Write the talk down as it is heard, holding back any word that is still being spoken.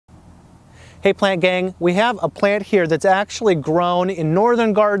Hey plant gang, we have a plant here that's actually grown in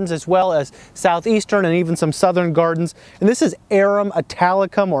northern gardens as well as southeastern and even some southern gardens. And this is Arum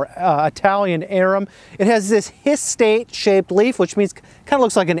Italicum, or Italian arum. It has this histate shaped leaf, which means kind of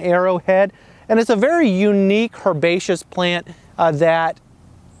looks like an arrowhead. And it's a very unique herbaceous plant that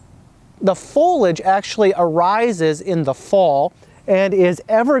the foliage actually arises in the fall and is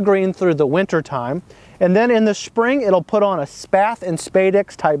evergreen through the winter time. And then in the spring, it'll put on a spath and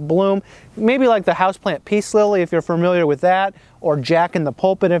spadix type bloom, maybe like the houseplant peace lily if you're familiar with that, or jack in the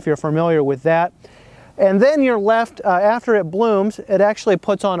pulpit if you're familiar with that. And then you're left, after it blooms, it actually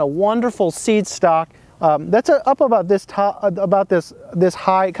puts on a wonderful seed stalk that's up about this this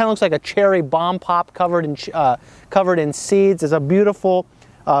high. It kind of looks like a cherry bomb pop covered in seeds. It's a beautiful,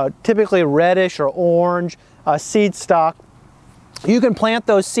 typically reddish or orange seed stalk. You can plant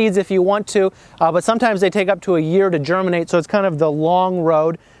those seeds if you want to, but sometimes they take up to a year to germinate, so it's kind of the long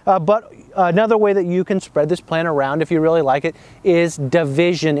road. But another way that you can spread this plant around if you really like it is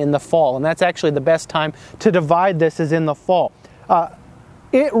division in the fall, and that's actually the best time to divide this is in the fall.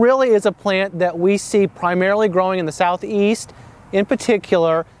 It really is a plant that we see primarily growing in the southeast, in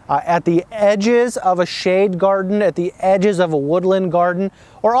particular at the edges of a shade garden, at the edges of a woodland garden,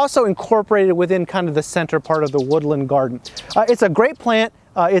 or also incorporated within kind of the center part of the woodland garden. It's a great plant.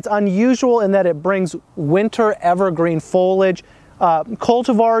 It's unusual in that it brings winter evergreen foliage.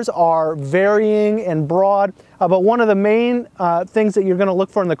 Cultivars are varying and broad, but one of the main things that you're going to look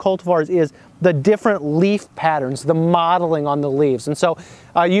for in the cultivars is the different leaf patterns, the modeling on the leaves. And so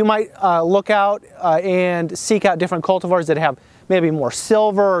you might look out and seek out different cultivars that have maybe more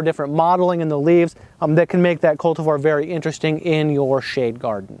silver or different modeling in the leaves that can make that cultivar very interesting in your shade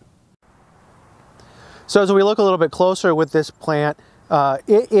garden. So as we look a little bit closer with this plant,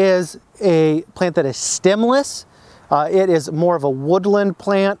 it is a plant that is stemless. It is more of a woodland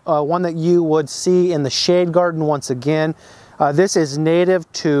plant, one that you would see in the shade garden once again. This is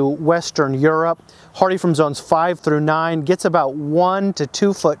native to Western Europe, hardy from zones 5 through 9, gets about 1 to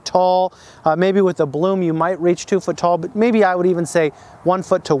 2 foot tall. Maybe with the bloom you might reach 2 foot tall, but maybe I would even say 1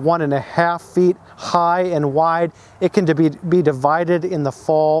 foot to 1.5 feet high and wide. It can be divided in the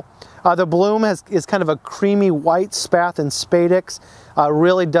fall. The bloom is kind of a creamy white spath and spadix.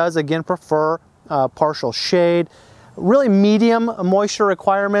 Really does again prefer partial shade. Really medium moisture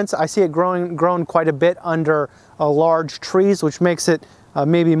requirements. I see it grown quite a bit under large trees, which makes it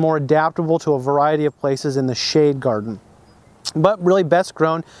maybe more adaptable to a variety of places in the shade garden. But really best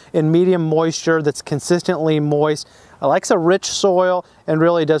grown in medium moisture that's consistently moist. Likes a rich soil and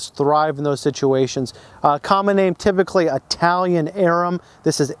really does thrive in those situations. Common name typically Italian arum.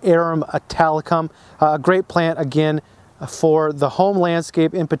 This is Arum Italicum. A great plant again for the home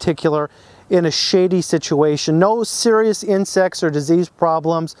landscape in particular in a shady situation. No serious insects or disease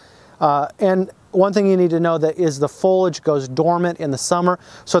problems. And one thing you need to know that is the foliage goes dormant in the summer.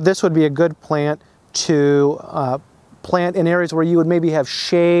 So this would be a good plant to plant in areas where you would maybe have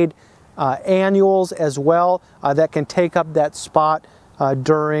shade annuals as well that can take up that spot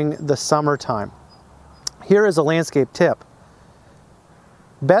during the summertime. Here is a landscape tip.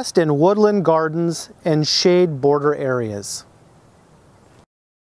 Best in woodland gardens and shade border areas.